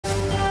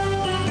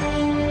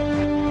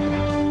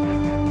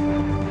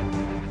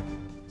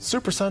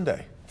Super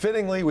Sunday.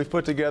 Fittingly, we've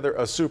put together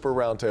a super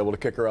roundtable to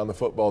kick around the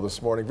football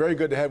this morning. Very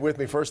good to have with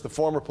me first the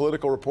former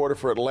political reporter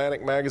for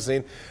Atlantic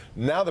Magazine,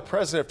 now the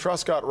president of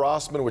Truscott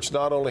Rossman, which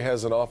not only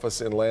has an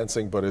office in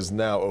Lansing, but has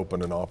now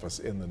opened an office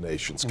in the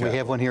nation's capital. We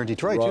have one here in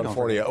Detroit, Ron too.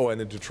 Fournier. Oh,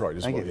 and in Detroit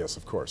as well, yes,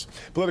 of course.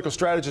 Political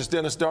strategist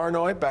Dennis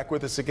Darnoy, back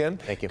with us again.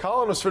 Thank you.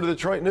 Columnist for the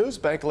Detroit News,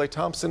 Bankaley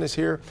Thompson is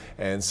here,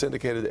 and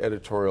syndicated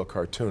editorial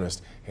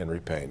cartoonist Henry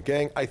Payne.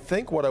 Gang, I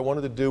think what I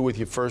wanted to do with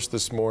you first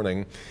this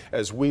morning,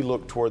 as we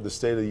look toward the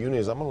State of the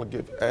Union, is I'm going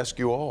to ask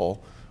you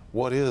all,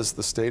 what is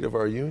the state of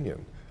our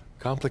union?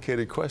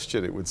 Complicated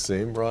question, it would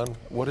seem. Ron,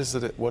 what is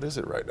it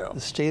right now?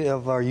 The state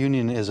of our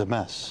union is a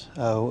mess.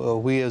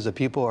 We as a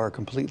people are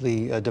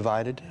completely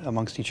divided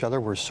amongst each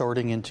other. We're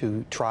sorting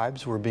into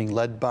tribes. We're being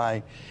led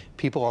by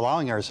people,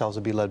 allowing ourselves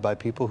to be led by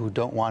people who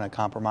don't want to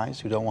compromise,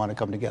 who don't want to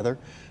come together,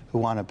 who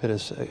want to pit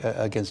us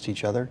against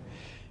each other.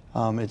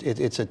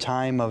 It's a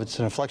time of, it's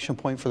an inflection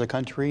point for the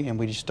country, and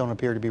we just don't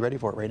appear to be ready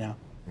for it right now.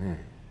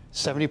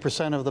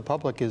 70% of the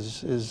public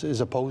is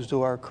opposed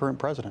to our current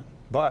president.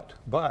 But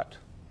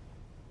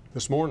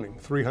this morning,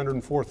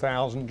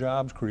 304,000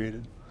 jobs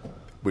created.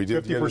 We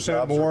did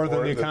 50% more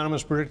than the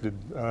economists predicted.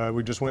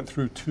 We just went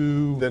through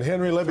Then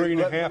Henry, let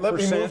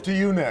me move to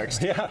you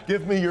next. Yeah.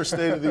 Give me your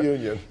State of the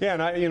Union. Yeah,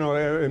 and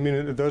I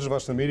mean, those of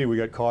us in the media, we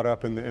got caught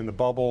up in the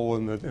bubble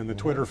and the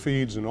Twitter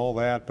feeds and all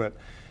that. But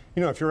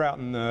if you're out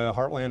in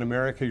heartland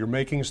America, you're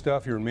making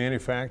stuff, you're in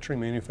manufacturing.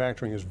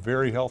 Manufacturing is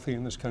very healthy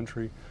in this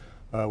country.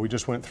 We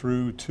just went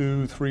through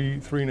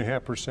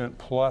 3.5%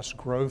 plus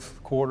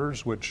growth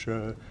quarters, which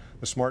the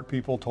smart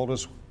people told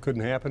us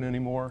couldn't happen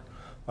anymore.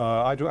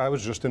 I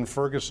was just in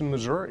Ferguson,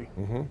 Missouri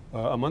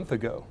a month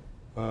ago.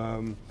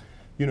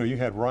 You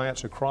had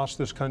riots across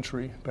this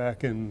country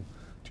back in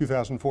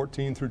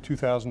 2014 through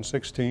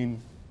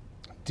 2016,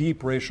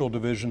 deep racial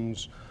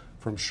divisions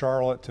from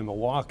Charlotte to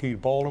Milwaukee,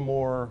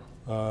 Baltimore,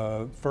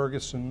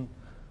 Ferguson.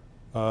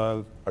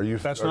 Are you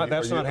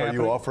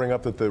offering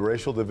up that the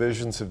racial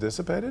divisions have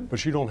dissipated?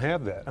 But you don't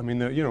have that. I mean,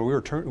 we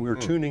were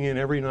tuning in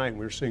every night, and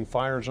we were seeing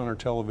fires on our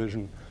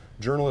television,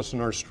 journalists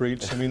in our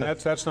streets. I mean,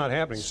 that's not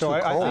happening. So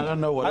I don't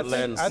know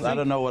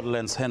what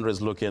lens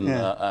Henry's looking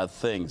at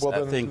things.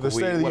 Well, I think the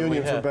State of the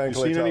Union for Bankaley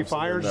Thompson. Seen any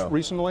fires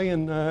recently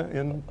in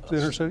the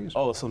inner cities?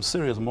 Oh, some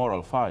serious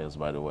moral fires,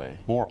 by the way.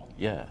 Moral?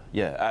 Yeah.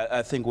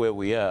 I think where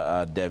we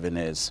are, Devin,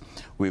 is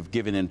we've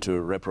given into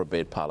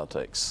reprobate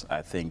politics.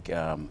 I think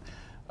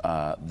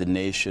the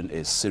nation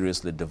is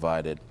seriously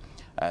divided.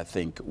 I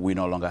think we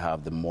no longer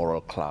have the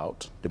moral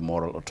clout, the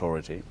moral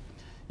authority.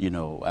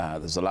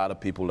 There's a lot of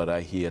people that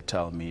I hear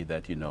tell me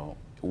that,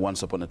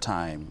 once upon a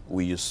time,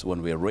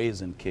 when we were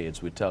raising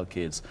kids, we tell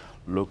kids,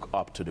 look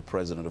up to the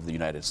President of the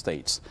United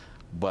States.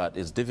 But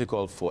it's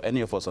difficult for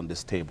any of us on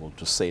this table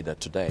to say that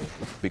today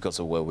because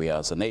of where we are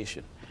as a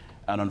nation.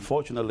 And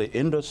unfortunately,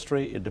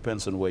 industry, it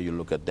depends on where you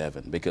look at,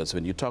 Devin, because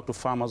when you talk to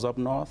farmers up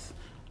north,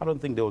 I don't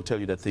think they will tell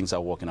you that things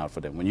are working out for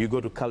them. When you go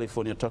to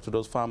California, talk to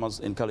those farmers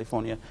in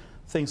California,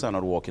 things are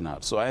not working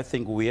out. So I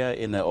think we are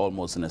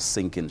almost in a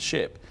sinking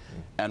ship,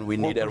 and we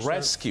need a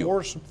rescue.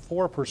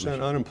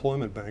 4%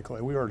 unemployment,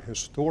 Bankaley. We are at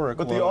historic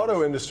But lows. the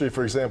auto industry,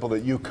 for example,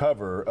 that you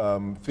cover,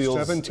 feels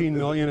 17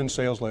 million in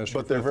sales last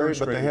year.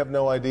 But they have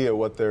no idea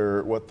what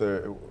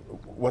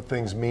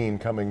things mean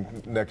coming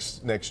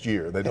next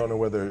year. They don't know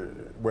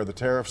where the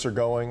tariffs are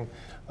going.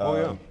 Oh,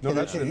 yeah. No,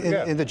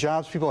 and the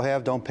jobs people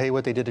have don't pay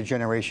what they did a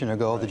generation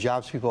ago. Right. The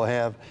jobs people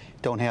have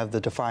don't have the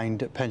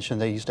defined pension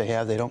they used to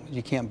have.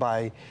 You can't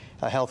buy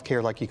health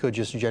care like you could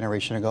just a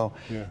generation ago.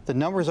 Yeah. The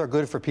numbers are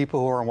good for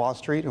people who are on Wall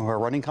Street and who are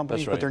running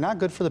companies, but they're not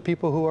good for the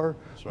people who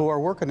are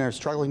working there,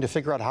 struggling to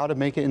figure out how to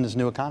make it in this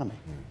new economy.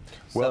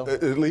 Well,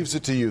 it leaves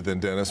it to you then,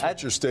 Dennis.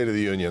 What's your State of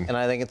the Union? And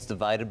I think it's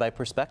divided by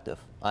perspective.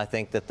 I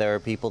think that there are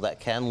people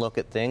that can look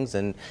at things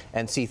and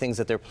see things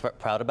that they're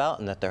proud about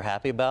and that they're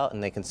happy about,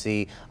 and they can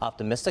see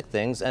optimistic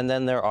things. And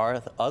then there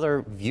are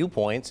other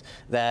viewpoints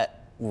that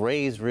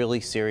raise really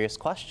serious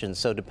questions.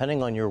 So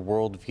depending on your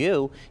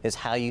worldview is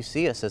how you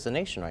see us as a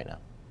nation right now.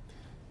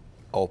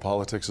 All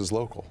politics is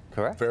local.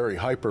 Correct. Very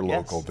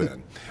hyper-local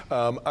then.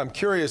 I'm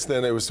curious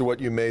then as to what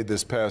you made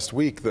this past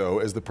week, though,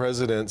 as the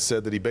president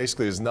said that he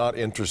basically is not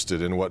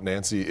interested in what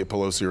Nancy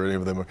Pelosi or any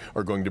of them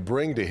are going to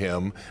bring to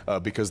him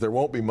because there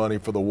won't be money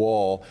for the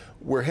wall.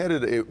 We're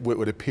headed, it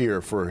would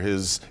appear, for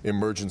his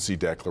emergency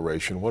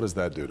declaration. What does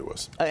that do to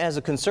us? As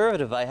a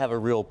conservative, I have a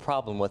real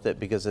problem with it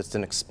because it's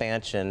an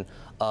expansion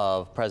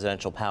of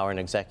presidential power and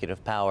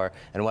executive power,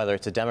 and whether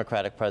it's a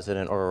Democratic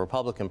president or a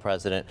Republican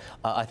president,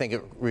 I think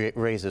it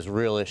raises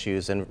real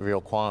issues and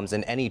real qualms,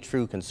 and any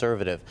true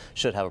conservative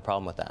should have a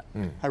problem with that.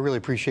 I really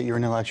appreciate your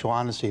intellectual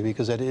honesty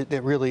because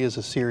it really is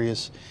a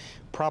serious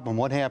problem.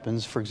 What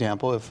happens, for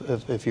example,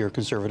 if you're a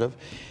conservative,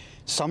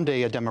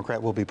 someday a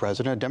Democrat will be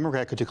president. A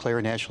Democrat could declare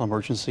a national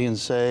emergency and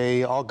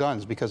say all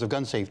guns, because of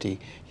gun safety,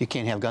 you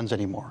can't have guns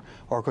anymore,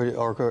 or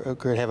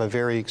could have a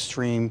very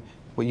extreme,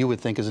 what you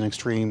would think is an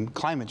extreme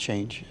climate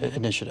change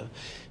initiative.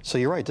 So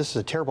you're right, this is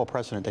a terrible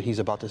precedent that he's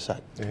about to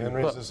set.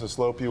 Henry, is this a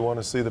slope you want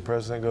to see the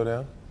president go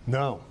down?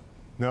 No.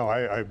 No,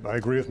 I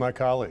agree with my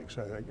colleagues,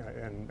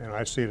 and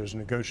I see it as a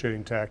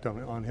negotiating tact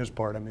on his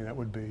part. I mean, that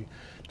would be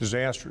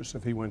disastrous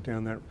if he went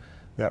down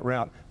that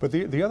route. But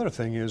the other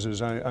thing is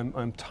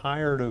I'm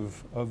tired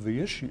of the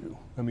issue.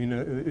 I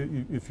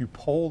mean, if you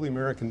poll the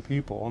American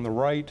people on the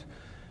right,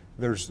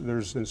 there's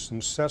this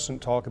incessant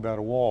talk about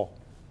a wall.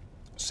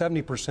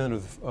 70%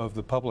 of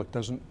the public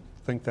doesn't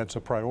think that's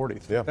a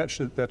priority. Yeah. That's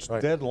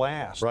right. Dead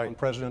last right. on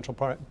presidential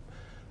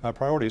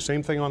priorities.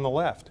 Same thing on the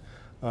left.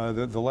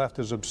 The left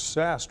is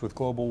obsessed with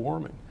global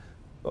warming.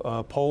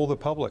 Poll the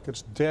public;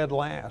 it's dead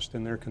last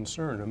in their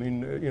concern. I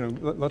mean,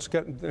 let's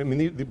get. I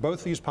mean,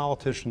 both these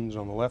politicians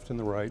on the left and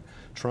the right,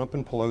 Trump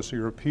and Pelosi,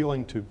 are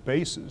appealing to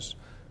bases,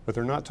 but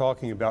they're not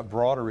talking about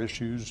broader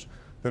issues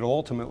that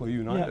ultimately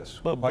unite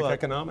us, like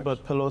economics.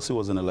 But Pelosi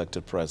was an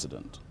elected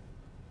president.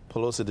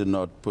 Pelosi did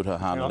not put her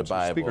hand on the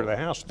Bible. Speaker of the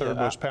House, third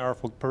most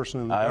powerful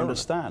person in the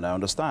government. I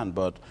understand,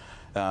 but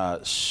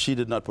she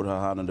did not put her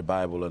hand on the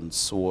Bible and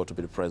swore to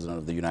be the President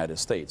of the United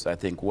States. I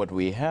think what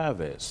we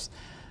have is,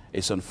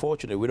 it's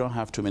unfortunate we don't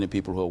have too many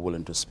people who are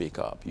willing to speak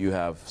up. You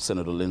have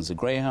Senator Lindsey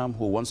Graham,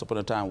 who once upon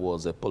a time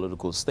was a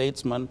political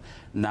statesman,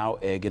 now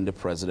egging the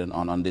president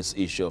on this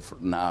issue of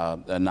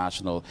a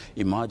national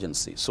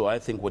emergency. So I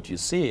think what you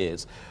see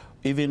is,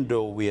 even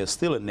though we are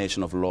still a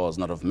nation of laws,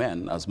 not of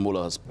men, as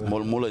Mueller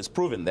has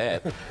proven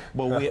that,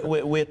 but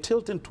we're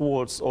tilting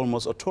towards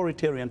almost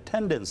authoritarian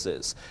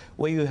tendencies,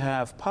 where you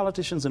have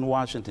politicians in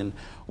Washington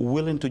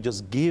willing to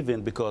just give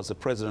in because the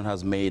president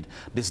has made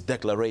this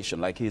declaration,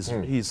 like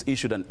he's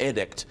issued an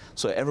edict,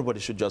 so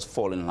everybody should just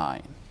fall in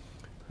line.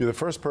 You're the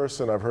first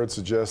person I've heard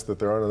suggest that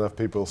there aren't enough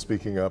people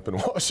speaking up in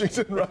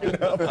Washington right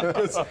now,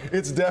 because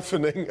it's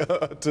deafening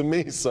to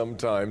me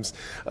sometimes.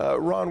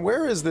 Ron,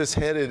 where is this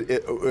headed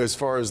as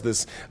far as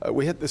this?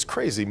 We had this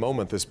crazy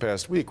moment this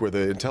past week where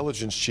the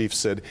intelligence chief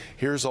said,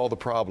 here's all the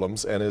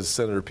problems, and as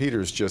Senator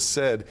Peters just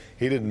said,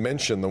 he didn't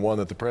mention the one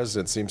that the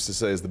president seems to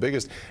say is the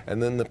biggest,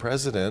 and then the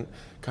president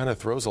kind of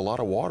throws a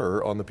lot of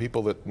water on the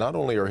people that not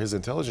only are his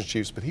intelligence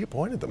chiefs, but he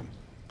appointed them.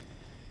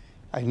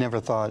 I never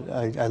thought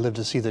I lived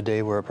to see the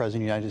day where a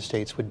president of the United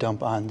States would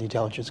dump on the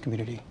intelligence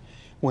community,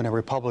 when a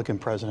Republican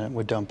president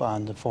would dump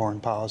on the foreign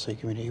policy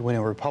community, when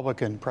a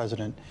Republican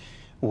president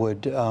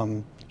would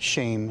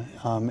shame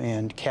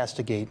and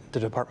castigate the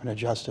Department of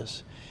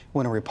Justice,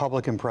 when a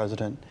Republican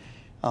president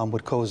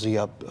would cozy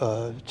up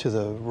to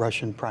the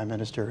Russian prime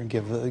minister and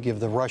give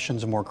the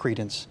Russians more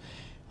credence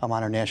on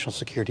our national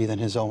security than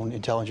his own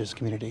intelligence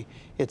community.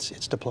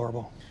 It's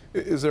deplorable.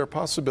 Is there a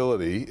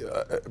possibility,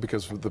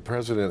 because the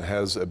president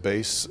has a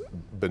base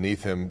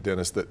beneath him,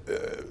 Dennis,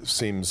 that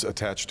seems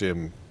attached to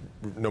him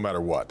no matter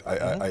what?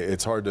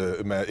 It's hard to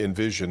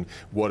envision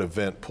what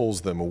event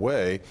pulls them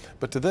away,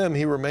 but to them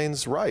he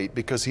remains right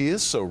because he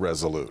is so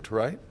resolute,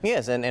 right?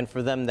 Yes, and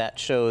for them that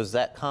shows,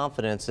 that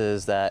confidence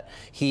is that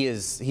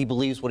he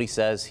believes what he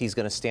says, he's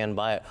going to stand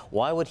by it.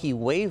 Why would he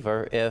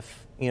waver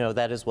if,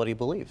 that is what he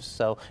believes?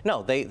 So,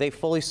 no, they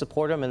fully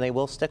support him and they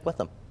will stick with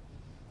him.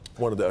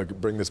 I wanted to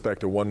bring this back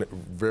to one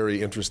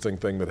very interesting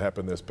thing that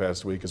happened this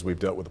past week as we've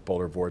dealt with the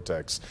polar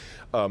vortex.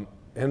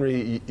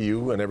 Henry,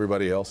 you and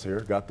everybody else here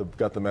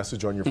got the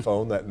message on your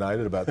phone that night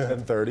at about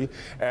 10:30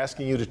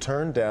 asking you to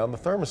turn down the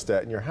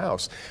thermostat in your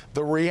house.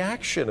 The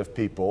reaction of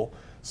people,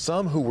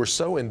 some who were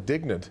so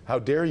indignant, how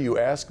dare you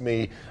ask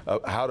me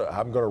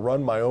I'm going to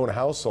run my own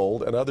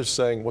household, and others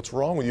saying, what's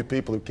wrong with you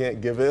people who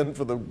can't give in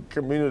for the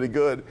community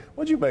good?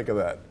 What'd you make of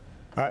that?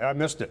 I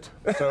missed it,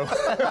 so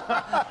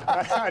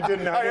I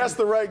didn't. I asked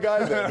the right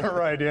guy then.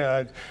 Right,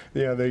 yeah,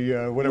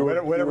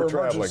 whatever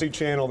emergency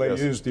channel they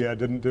yes. used,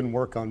 didn't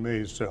work on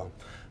me. So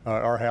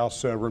our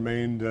house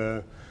remained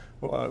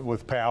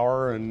with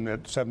power and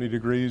at 70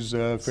 degrees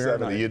Fahrenheit.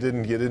 70. You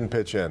didn't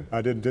pitch in.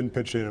 I didn't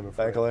pitch in. I'm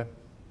afraid. Thankfully,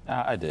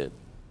 I did.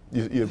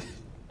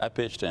 I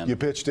pitched in. You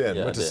pitched in.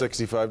 Yeah, went to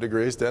 65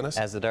 degrees, Dennis?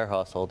 As did our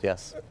household,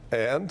 yes.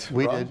 And?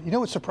 We Ron? did. You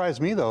know what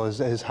surprised me, though,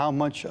 is how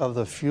much of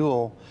the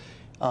fuel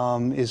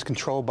is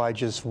controlled by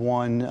just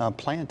one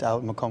plant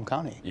out in Macomb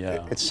County.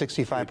 Yeah. It's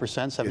 65%,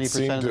 70% of the fuel. It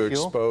seemed to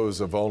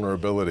expose a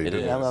vulnerability. It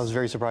is. I was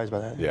very surprised by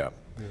that. Yeah.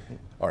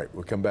 All right,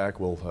 we'll come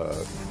back. We'll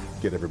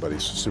get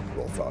everybody's Super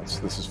Bowl thoughts.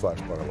 This is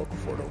Flashpoint on Local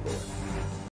 4. Don't go away.